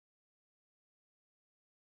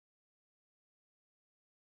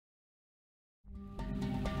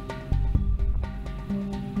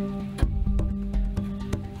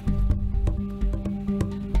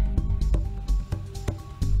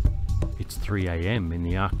3 AM in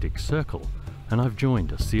the Arctic Circle, and I've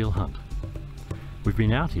joined a seal hunt. We've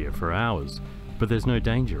been out here for hours, but there's no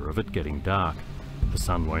danger of it getting dark. The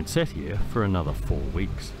sun won't set here for another 4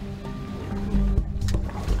 weeks.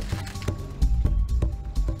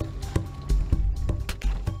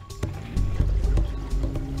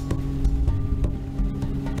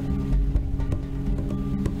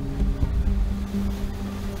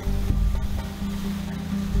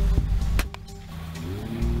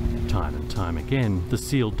 Time and time again, the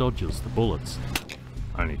seal dodges the bullets,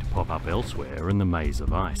 only to pop up elsewhere in the maze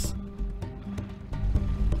of ice.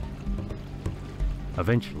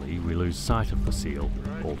 Eventually, we lose sight of the seal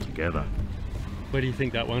altogether. Where do you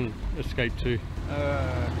think that one escaped to?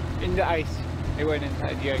 In the ice. It went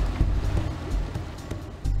inside the ice.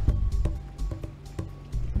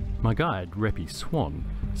 My guide, Reppi Swan,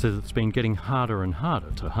 says it's been getting harder and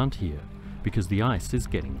harder to hunt here because the ice is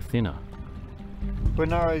getting thinner.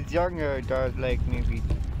 When I was younger, that was like maybe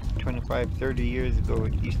 25, 30 years ago,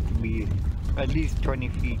 it used to be at least 20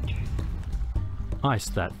 feet. Ice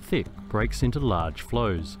that thick breaks into large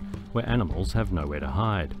flows where animals have nowhere to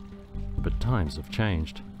hide. But times have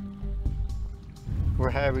changed. We're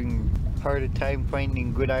having a harder time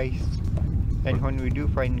finding good ice, and when we do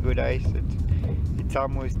find good ice, it's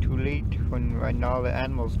almost too late when all the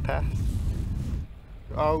animals pass.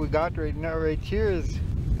 All we got right now right here is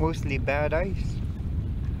mostly bad ice.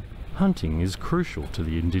 Hunting is crucial to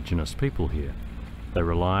the indigenous people here. They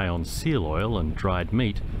rely on seal oil and dried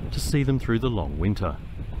meat to see them through the long winter.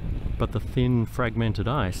 But the thin, fragmented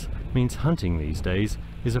ice means hunting these days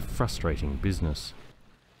is a frustrating business.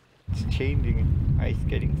 It's changing, ice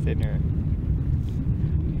getting thinner,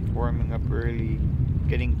 warming up early,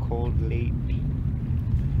 getting cold late.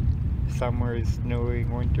 Summer is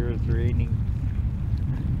snowing, winter is raining.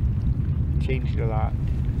 Changed a lot.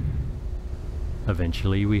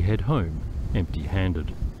 Eventually we head home,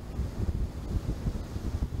 empty-handed.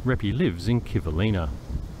 Reppi lives in Kivalina.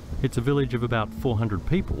 It's a village of about 400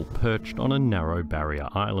 people perched on a narrow barrier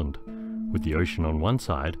island, with the ocean on one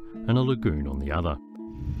side and a lagoon on the other.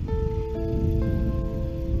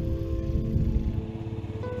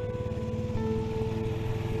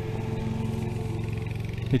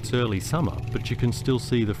 It's early summer, but you can still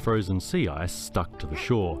see the frozen sea ice stuck to the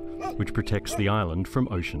shore, which protects the island from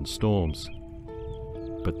ocean storms.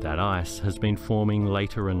 But that ice has been forming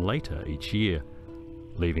later and later each year,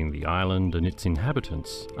 leaving the island and its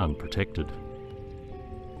inhabitants unprotected.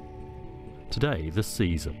 Today the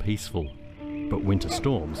seas are peaceful, but winter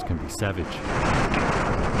storms can be savage.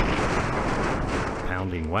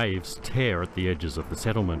 Pounding waves tear at the edges of the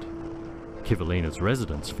settlement. Kivalina's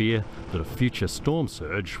residents fear that a future storm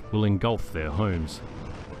surge will engulf their homes.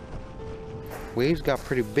 Waves got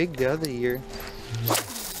pretty big the other year.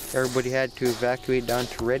 Everybody had to evacuate down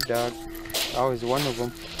to Red Dog. I was one of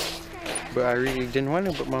them. But I really didn't want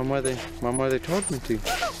to, but my mother told me to,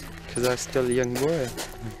 because I was still a young boy.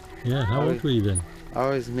 Yeah, how old were you then? I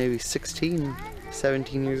was maybe 16,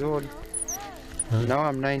 17 years old. Now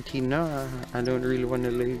I'm 19 now. I don't really want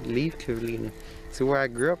to leave Kivalina. So where I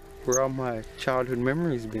grew up, where all my childhood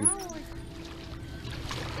memories been.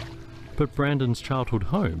 But Brandon's childhood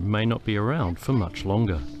home may not be around for much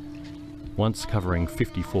longer. Once covering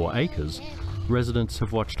 54 acres, residents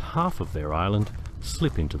have watched half of their island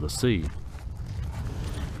slip into the sea.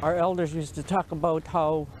 Our elders used to talk about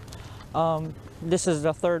how this is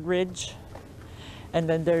the third ridge, and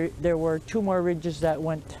then there were 2 more ridges that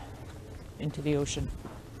went into the ocean.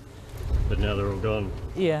 But now they're all gone.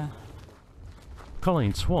 Yeah.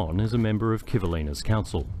 Colleen Swan is a member of Kivalina's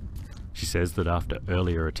council. She says that after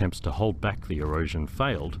earlier attempts to hold back the erosion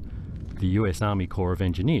failed, the US Army Corps of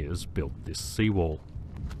Engineers built this seawall.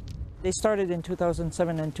 They started in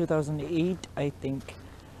 2007 and 2008, I think.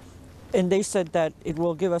 And they said that it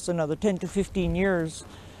will give us another 10 to 15 years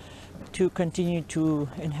to continue to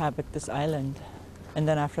inhabit this island. And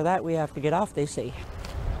then after that, we have to get off, they say.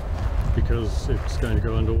 Because it's going to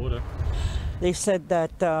go underwater. They said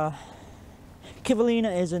that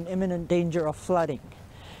Kivalina is in imminent danger of flooding.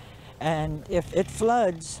 And if it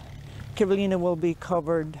floods, Kivalina will be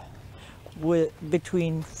covered with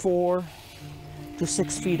between 4 to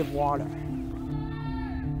 6 feet of water.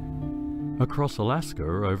 Across Alaska,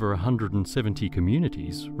 over 170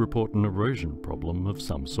 communities report an erosion problem of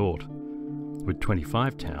some sort, with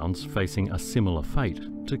 25 towns facing a similar fate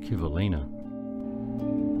to Kivalina.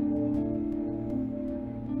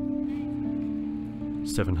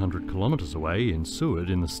 700 kilometres away in Seward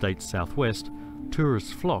in the state's southwest,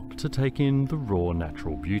 tourists flock to take in the raw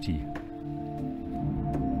natural beauty.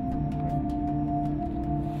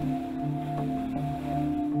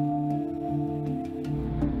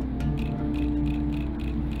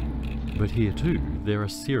 But here too, there are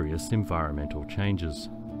serious environmental changes.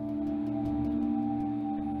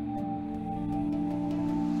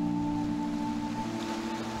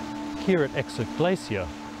 Here at Exit Glacier,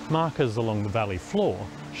 markers along the valley floor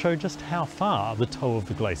show just how far the toe of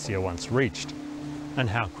the glacier once reached, and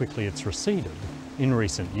how quickly it's receded in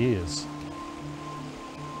recent years.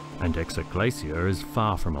 And Exit Glacier is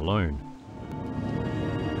far from alone.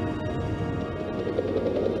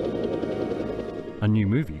 A new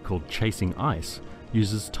movie called Chasing Ice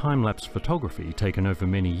uses time-lapse photography taken over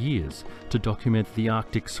many years to document the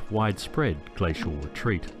Arctic's widespread glacial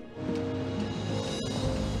retreat.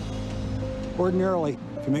 Ordinarily,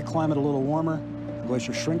 if you make climate a little warmer, the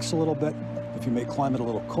glacier shrinks a little bit. If you make climate a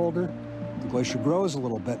little colder, the glacier grows a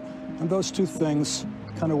little bit. And those two things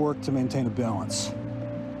kind of work to maintain a balance.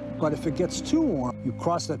 But if it gets too warm, you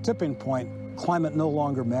cross that tipping point, climate no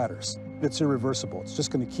longer matters. It's irreversible. It's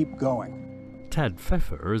just going to keep going. Tad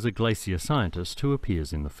Pfeffer is a glacier scientist who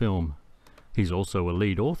appears in the film. He's also a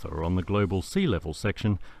lead author on the global sea level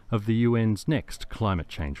section of the UN's next climate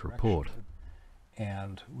change report.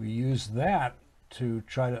 And we use that to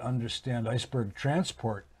try to understand iceberg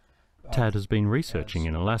transport. Tad has been researching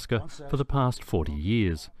in Alaska for the past 40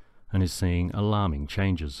 years and is seeing alarming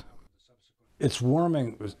changes. It's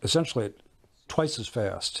warming essentially twice as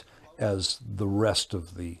fast as the rest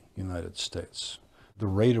of the United States. The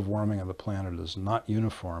rate of warming of the planet is not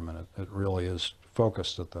uniform, and it really is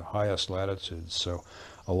focused at the highest latitudes. So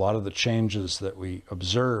a lot of the changes that we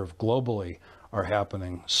observe globally are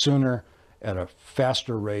happening sooner, at a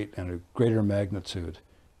faster rate, and a greater magnitude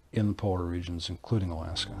in the polar regions, including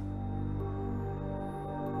Alaska.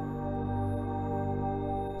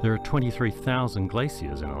 There are 23,000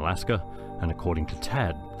 glaciers in Alaska, and according to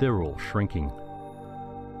Tad, they're all shrinking.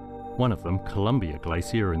 One of them, Columbia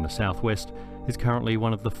Glacier in the southwest, is currently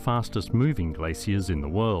one of the fastest moving glaciers in the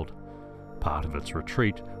world. Part of its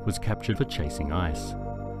retreat was captured for chasing ice.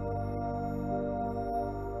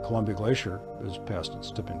 Columbia Glacier is past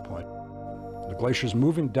its tipping point. The glacier is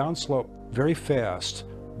moving downslope very fast,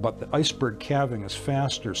 but the iceberg calving is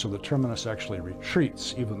faster, so the terminus actually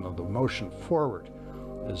retreats, even though the motion forward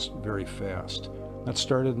is very fast. That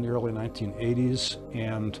started in the early 1980s,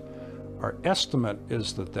 and our estimate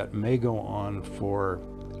is that that may go on for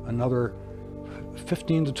another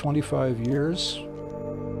 15 to 25 years.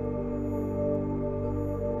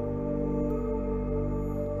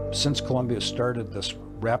 Since Columbia started this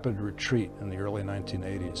rapid retreat in the early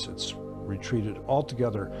 1980s, it's retreated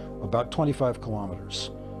altogether about 25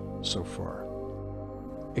 kilometers so far.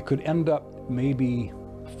 It could end up maybe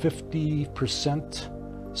 50%,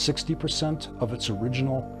 60% of its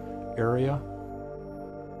original area.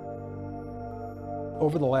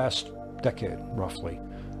 Over the last decade, roughly,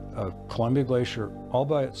 Columbia Glacier all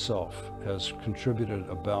by itself has contributed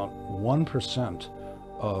about 1%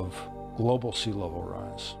 of global sea level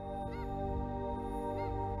rise.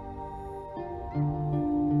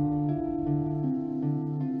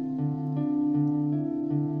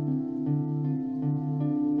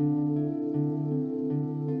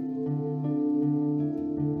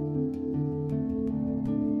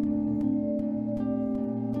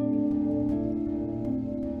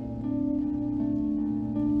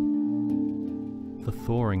 The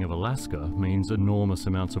thawing of Alaska means enormous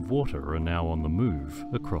amounts of water are now on the move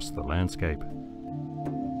across the landscape.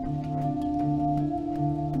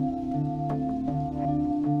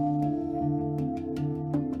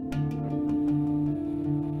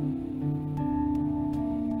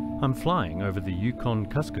 I'm flying over the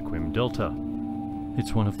Yukon-Kuskokwim Delta.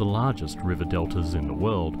 It's one of the largest river deltas in the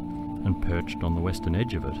world, and perched on the western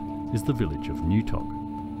edge of it is the village of Newtok.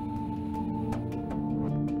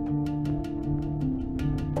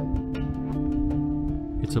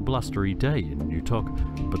 It's a blustery day in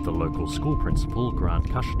Newtok, but the local school principal, Grant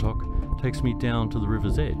Kashatok, takes me down to the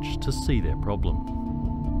river's edge to see their problem.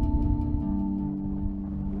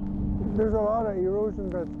 There's a lot of erosion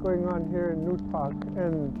that's going on here in Newtok,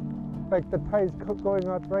 and like the tide's going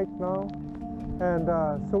out right now, and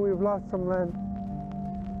so we've lost some land.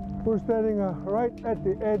 We're standing right at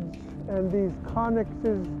the edge, and these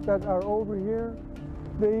connexes that are over here,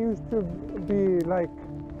 they used to be like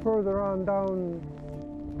further on down,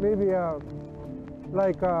 maybe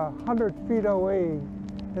like 100 feet away,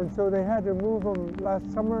 and so they had to move them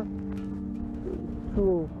last summer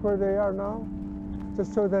to where they are now,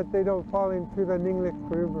 just so that they don't fall into the Ninglik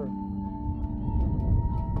River.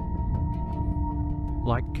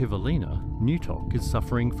 Like Kivalina, Newtok is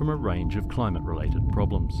suffering from a range of climate-related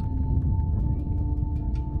problems.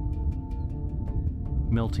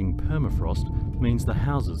 Melting permafrost means the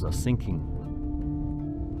houses are sinking.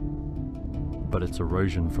 but it's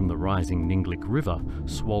erosion from the rising Ninglik River,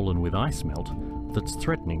 swollen with ice melt, that's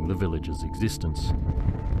threatening the village's existence.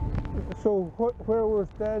 So where we're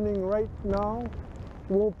standing right now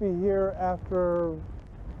won't be here after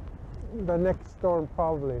the next storm,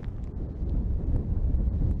 probably.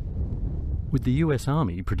 With the US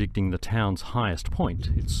Army predicting the town's highest point,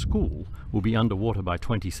 its school, will be underwater by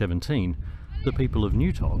 2017, the people of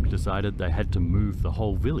Newtok decided they had to move the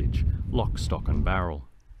whole village, lock, stock and barrel.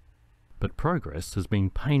 But progress has been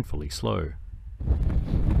painfully slow.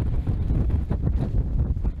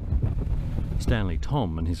 Stanley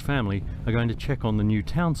Tom and his family are going to check on the new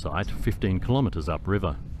town site 15 kilometres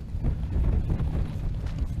upriver.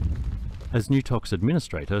 As Newtok's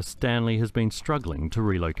administrator, Stanley has been struggling to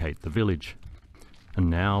relocate the village. And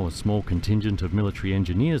now a small contingent of military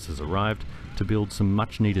engineers has arrived to build some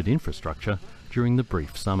much-needed infrastructure during the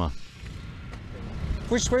brief summer.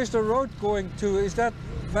 Which way is the road going to? Is that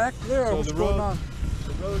back there or what's going on?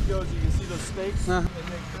 The road goes, you can see those stakes, and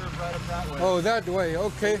they curve right up that way. Oh, that way,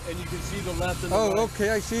 okay. And you can see the left and the right. Oh,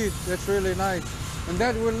 okay, I see it. That's really nice. And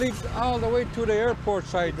that will lead all the way to the airport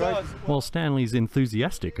side, right? While Stanley's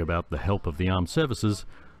enthusiastic about the help of the armed services,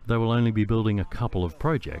 they will only be building a couple of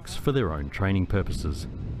projects for their own training purposes.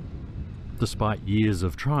 Despite years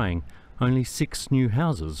of trying, only 6 new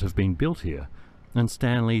houses have been built here, and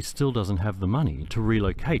Stanley still doesn't have the money to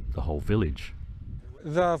relocate the whole village.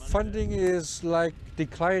 The funding is like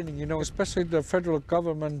declining, you know, especially the federal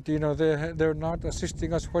government, you know, they're not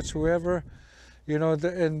assisting us whatsoever, you know,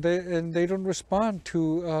 and they don't respond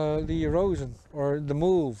to the erosion or the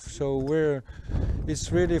move. So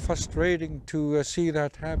it's really frustrating to see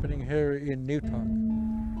that happening here in Newtok.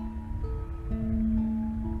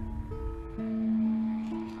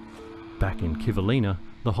 Back in Kivalina,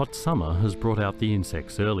 the hot summer has brought out the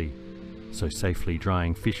insects early, so safely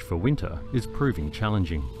drying fish for winter is proving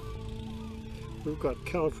challenging. We've got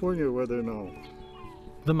California weather now.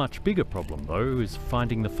 The much bigger problem, though, is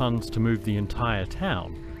finding the funds to move the entire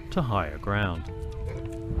town to higher ground.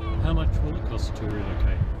 How much will it cost to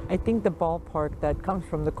relocate? I think the ballpark that comes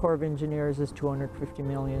from the Corps of Engineers is $250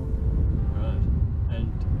 million. Right.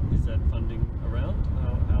 And is that funding around?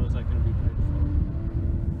 How is that going to be paid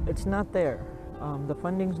for? It's not there. The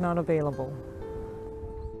funding's not available.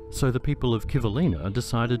 So the people of Kivalina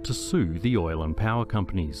decided to sue the oil and power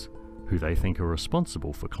companies, who they think are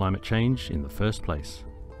responsible for climate change in the first place.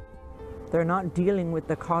 They're not dealing with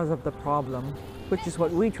the cause of the problem, which is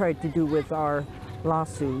what we tried to do with our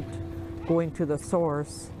lawsuit, going to the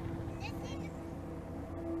source,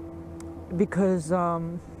 because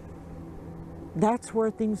that's where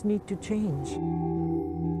things need to change.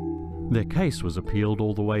 Their case was appealed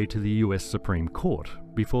all the way to the US Supreme Court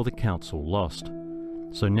before the council lost,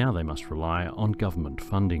 so now they must rely on government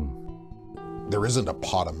funding. There isn't a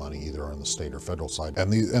pot of money either on the state or federal side,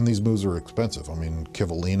 and these moves are expensive. I mean,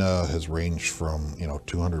 Kivalina has ranged from, you know,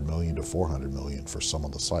 200 million to 400 million for some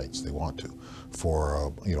of the sites they want to,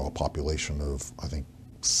 for you know, a population of, I think,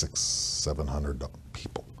 600-700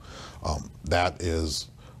 people. That is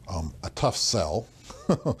a tough sell.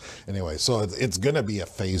 Anyway, so it's going to be a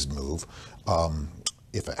phased move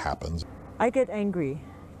if it happens. I get angry,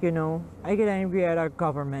 you know. I get angry at our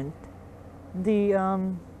government.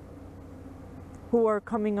 Who are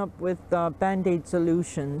coming up with Band-Aid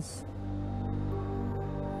solutions.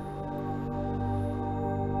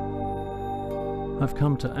 I've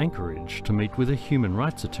come to Anchorage to meet with a human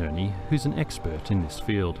rights attorney who's an expert in this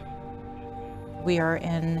field. We are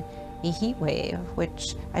in a heat wave,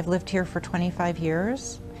 which I've lived here for 25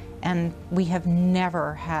 years, and we have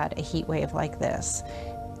never had a heat wave like this,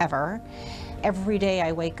 ever. Every day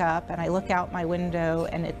I wake up and I look out my window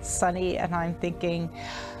and it's sunny and I'm thinking,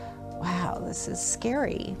 wow, this is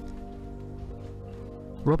scary.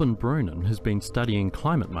 Robin Bronen has been studying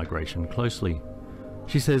climate migration closely.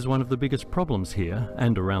 She says one of the biggest problems here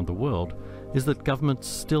and around the world is that governments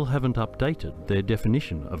still haven't updated their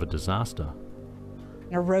definition of a disaster.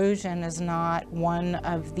 Erosion is not one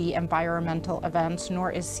of the environmental events,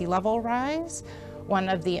 nor is sea level rise one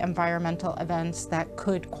of the environmental events that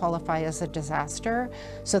could qualify as a disaster.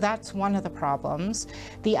 So that's one of the problems.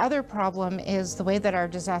 The other problem is the way that our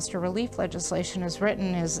disaster relief legislation is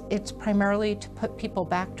written is it's primarily to put people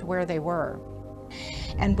back to where they were.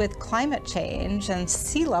 And with climate change and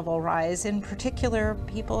sea level rise in particular,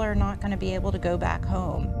 people are not going to be able to go back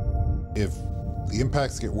home. If the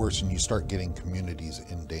impacts get worse and you start getting communities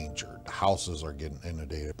endangered, houses are getting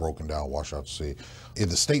inundated, broken down, washed out to sea. In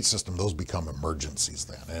the state system, those become emergencies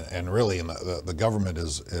then. And really, the government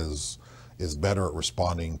is better at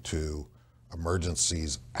responding to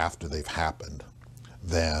emergencies after they've happened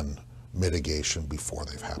than mitigation before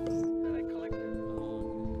they've happened.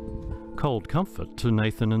 cold comfort to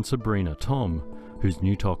Nathan and Sabrina Tom, whose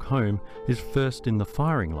Newtok home is first in the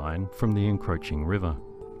firing line from the encroaching river.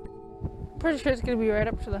 Pretty sure it's going to be right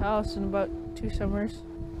up to the house in about 2 summers.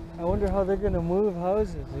 I wonder how they're going to move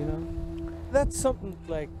houses, you know? That's something,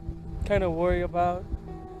 like, kind of worry about.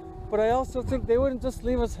 But I also think they wouldn't just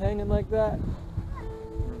leave us hanging like that.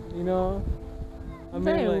 You know? I mean,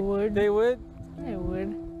 They like, would. They would? They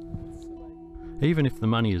would. Even if the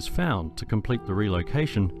money is found to complete the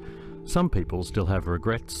relocation, some people still have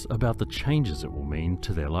regrets about the changes it will mean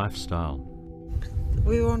to their lifestyle.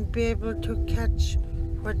 We won't be able to catch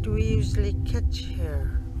what we usually catch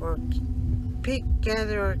here, or pick,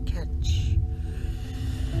 gather, or catch.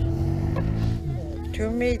 To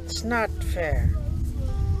me, it's not fair.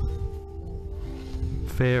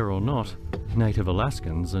 Fair or not, native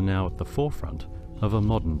Alaskans are now at the forefront of a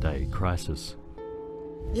modern-day crisis.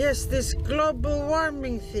 Yes, this global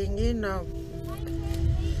warming thing, you know,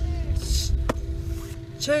 it's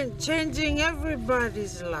changing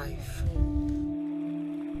everybody's life.